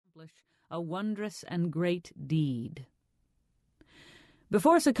accomplish a wondrous and great deed.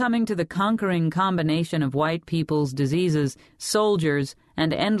 Before succumbing to the conquering combination of white people's diseases, soldiers,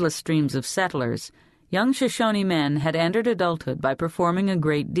 and endless streams of settlers, young Shoshone men had entered adulthood by performing a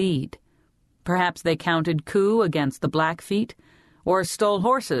great deed. Perhaps they counted coup against the Blackfeet, or stole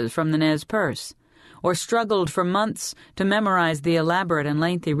horses from the Nez Perce, or struggled for months to memorize the elaborate and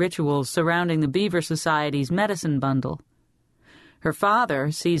lengthy rituals surrounding the Beaver Society's medicine bundle. Her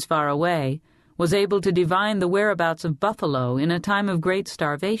father, seas far away, was able to divine the whereabouts of buffalo in a time of great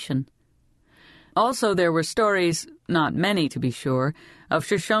starvation. Also there were stories, not many to be sure, of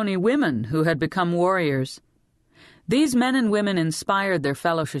Shoshone women who had become warriors. These men and women inspired their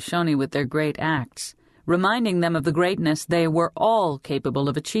fellow Shoshone with their great acts, reminding them of the greatness they were all capable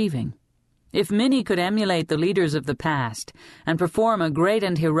of achieving. If Minnie could emulate the leaders of the past and perform a great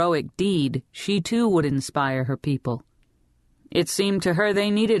and heroic deed, she too would inspire her people. It seemed to her they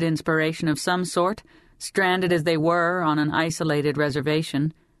needed inspiration of some sort. Stranded as they were on an isolated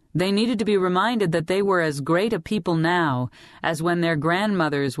reservation, they needed to be reminded that they were as great a people now as when their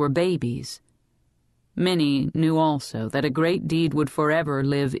grandmothers were babies. Minnie knew also that a great deed would forever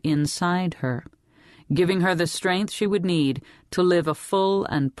live inside her, giving her the strength she would need to live a full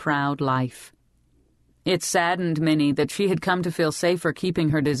and proud life. It saddened Minnie that she had come to feel safer keeping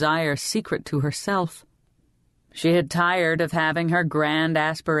her desire secret to herself. She had tired of having her grand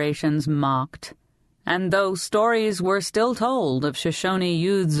aspirations mocked, and though stories were still told of Shoshone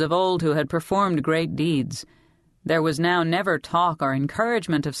youths of old who had performed great deeds, there was now never talk or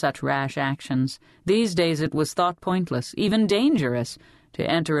encouragement of such rash actions. These days it was thought pointless, even dangerous, to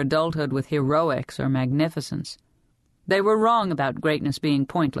enter adulthood with heroics or magnificence. They were wrong about greatness being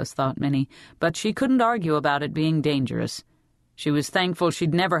pointless, thought Minnie, but she couldn't argue about it being dangerous. She was thankful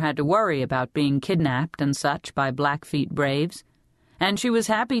she'd never had to worry about being kidnapped and such by Blackfeet braves, and she was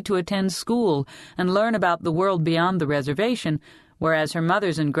happy to attend school and learn about the world beyond the reservation, whereas her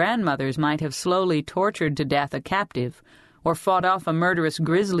mothers and grandmothers might have slowly tortured to death a captive or fought off a murderous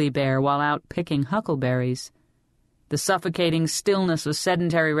grizzly bear while out picking huckleberries. The suffocating stillness of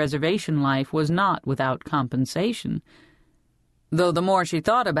sedentary reservation life was not without compensation, though the more she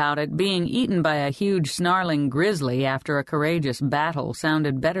thought about it, being eaten by a huge snarling grizzly after a courageous battle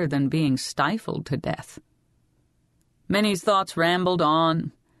sounded better than being stifled to death. Minnie's thoughts rambled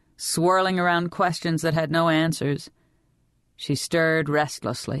on, swirling around questions that had no answers. She stirred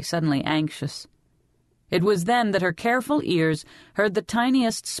restlessly, suddenly anxious. It was then that her careful ears heard the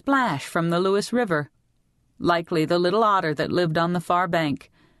tiniest splash from the Lewis River. Likely the little otter that lived on the far bank.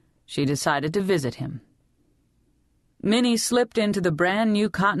 She decided to visit him. Minnie slipped into the brand-new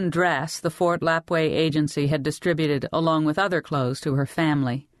cotton dress the Fort Lapwai agency had distributed along with other clothes to her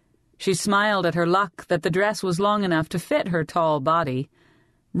family. She smiled at her luck that the dress was long enough to fit her tall body.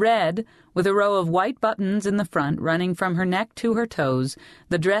 Red, with a row of white buttons in the front running from her neck to her toes,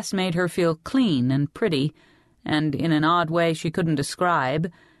 the dress made her feel clean and pretty, and in an odd way she couldn't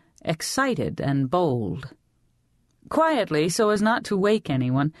describe, excited and bold. Quietly, so as not to wake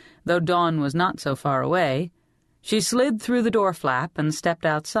anyone, though dawn was not so far away, she slid through the door flap and stepped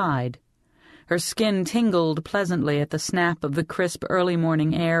outside. Her skin tingled pleasantly at the snap of the crisp early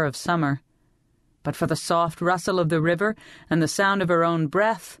morning air of summer. But for the soft rustle of the river and the sound of her own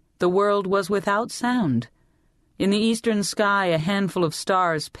breath, the world was without sound. In the eastern sky a handful of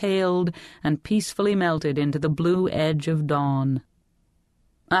stars paled and peacefully melted into the blue edge of dawn.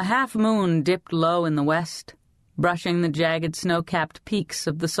 A half-moon dipped low in the west, brushing the jagged snow-capped peaks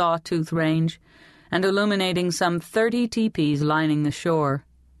of the Sawtooth Range, and illuminating some 30 teepees lining the shore.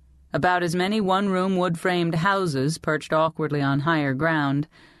 About as many one-room wood-framed houses perched awkwardly on higher ground.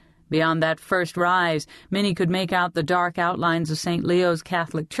 Beyond that first rise, Minnie could make out the dark outlines of St. Leo's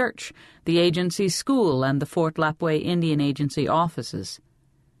Catholic Church, the agency school, and the Fort Lapwai Indian Agency offices.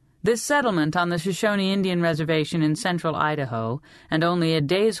 This settlement on the Shoshone Indian Reservation in central Idaho, and only a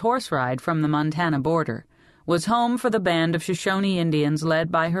day's horse ride from the Montana border, was home for the band of Shoshone Indians led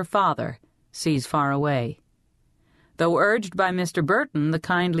by her father, seas far away. Though urged by Mr. Burton, the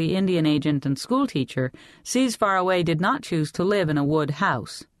kindly Indian agent and schoolteacher, Seas Far Away did not choose to live in a wood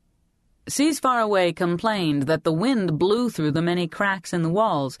house. Seas Far Away complained that the wind blew through the many cracks in the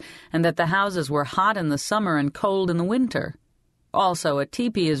walls and that the houses were hot in the summer and cold in the winter. Also, a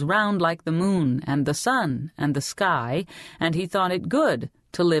teepee is round like the moon and the sun and the sky, and he thought it good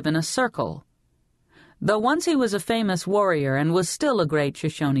to live in a circle. Though once he was a famous warrior and was still a great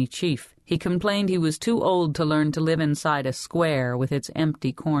Shoshone chief, he complained he was too old to learn to live inside a square with its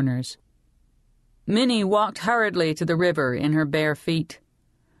empty corners. Minnie walked hurriedly to the river in her bare feet.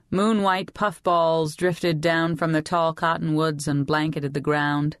 Moon-white puffballs drifted down from the tall cottonwoods and blanketed the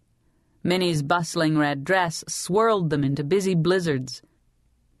ground. Minnie's bustling red dress swirled them into busy blizzards.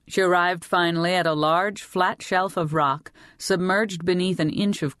 She arrived finally at a large, flat shelf of rock, submerged beneath an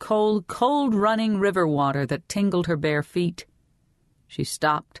inch of cold, cold-running river water that tingled her bare feet. She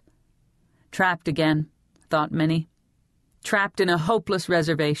stopped. Trapped again, thought Minnie. Trapped in a hopeless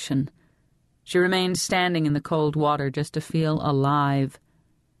reservation. She remained standing in the cold water just to feel alive.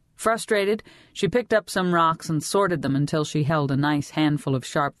 Frustrated, she picked up some rocks and sorted them until she held a nice handful of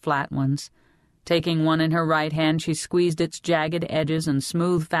sharp, flat ones. Taking one in her right hand, she squeezed its jagged edges and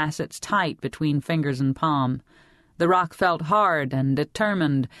smooth facets tight between fingers and palm. The rock felt hard and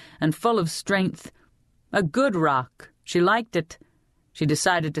determined and full of strength. A good rock. She liked it. She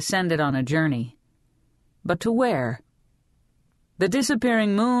decided to send it on a journey. But to where? The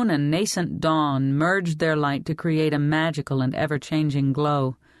disappearing moon and nascent dawn merged their light to create a magical and ever-changing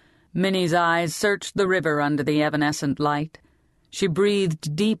glow. Minnie's eyes searched the river under the evanescent light. She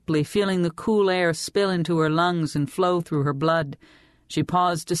breathed deeply, feeling the cool air spill into her lungs and flow through her blood. She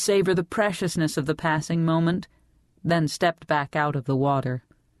paused to savor the preciousness of the passing moment, then stepped back out of the water.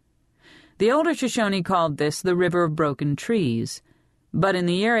 The older Shoshone called this the River of Broken Trees, but in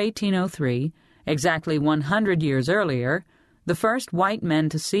the year 1803, exactly 100 years earlier, the first white men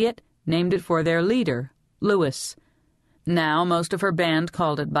to see it named it for their leader, Lewis. Now most of her band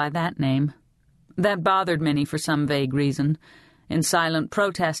called it by that name. That bothered Minnie for some vague reason. In silent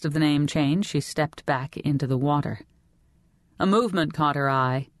protest of the name change, she stepped back into the water. A movement caught her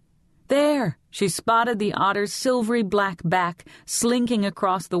eye. There! She spotted the otter's silvery black back slinking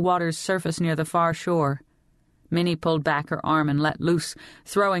across the water's surface near the far shore. Minnie pulled back her arm and let loose,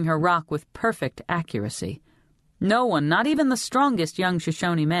 throwing her rock with perfect accuracy. No one, not even the strongest young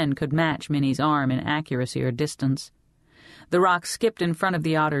Shoshone men, could match Minnie's arm in accuracy or distance. The rock skipped in front of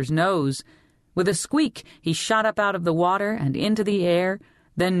the otter's nose. With a squeak, he shot up out of the water and into the air,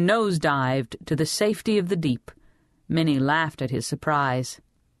 then nose-dived to the safety of the deep. Minnie laughed at his surprise.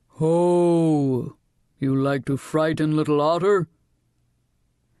 "Oh, you like to frighten little otter?"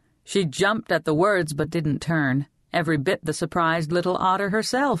 She jumped at the words but didn't turn, every bit the surprised little otter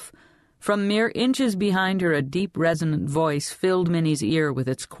herself. From mere inches behind her, a deep, resonant voice filled Minnie's ear with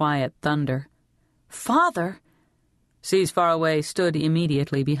its quiet thunder. "Father!" Seas Far Away stood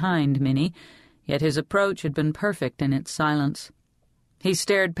immediately behind Minnie, yet his approach had been perfect in its silence. He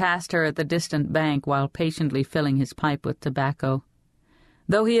stared past her at the distant bank while patiently filling his pipe with tobacco.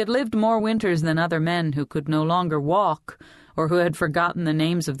 Though he had lived more winters than other men who could no longer walk or who had forgotten the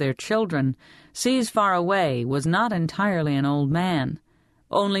names of their children, Seas Far Away was not entirely an old man.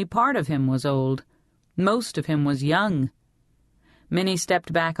 Only part of him was old. Most of him was young. Minnie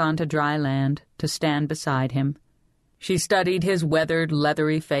stepped back onto dry land to stand beside him. She studied his weathered,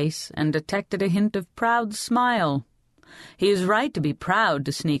 leathery face and detected a hint of proud smile. He is right to be proud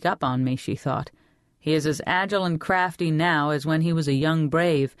to sneak up on me, she thought. He is as agile and crafty now as when he was a young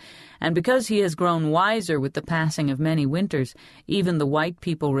brave, and because he has grown wiser with the passing of many winters, even the white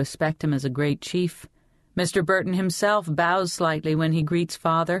people respect him as a great chief. Mr. Burton himself bows slightly when he greets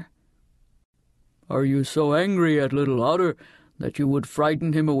Father. "Are you so angry at little otter that you would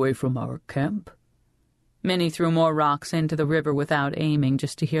frighten him away from our camp?" Minnie threw more rocks into the river without aiming,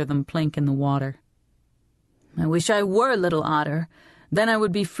 just to hear them plink in the water. "I wish I were little otter. Then I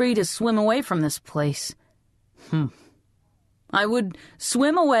would be free to swim away from this place." "I would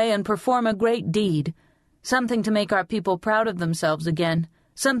swim away and perform a great deed, something to make our people proud of themselves again,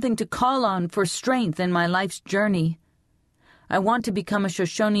 something to call on for strength in my life's journey. I want to become a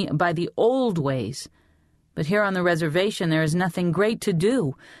Shoshone by the old ways. But here on the reservation there is nothing great to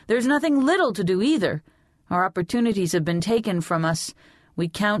do. There is nothing little to do either. Our opportunities have been taken from us. We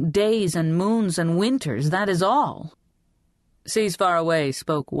count days and moons and winters, that is all." Seas Far Away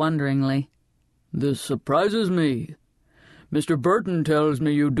spoke wonderingly. "This surprises me. Mr. Burton tells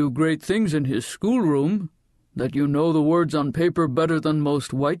me you do great things in his schoolroom, that you know the words on paper better than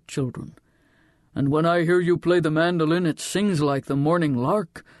most white children. And when I hear you play the mandolin, it sings like the morning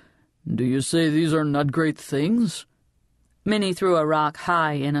lark. Do you say these are not great things?" Minnie threw a rock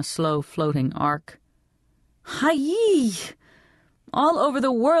high in a slow floating arc. "Hi-yee! All over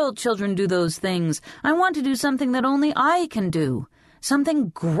the world children do those things. I want to do something that only I can do. Something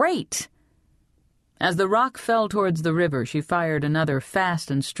great." As the rock fell towards the river, she fired another fast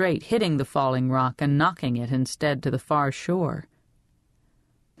and straight, hitting the falling rock and knocking it instead to the far shore.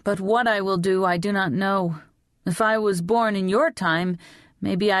 "But what I will do, I do not know. If I was born in your time,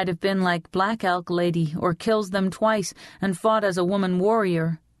 maybe I'd have been like Black Elk Lady, or kills them twice, and fought as a woman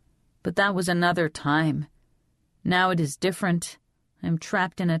warrior. But that was another time. Now it is different. I am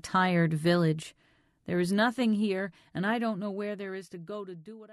trapped in a tired village. There is nothing here, and I don't know where there is to go to do what I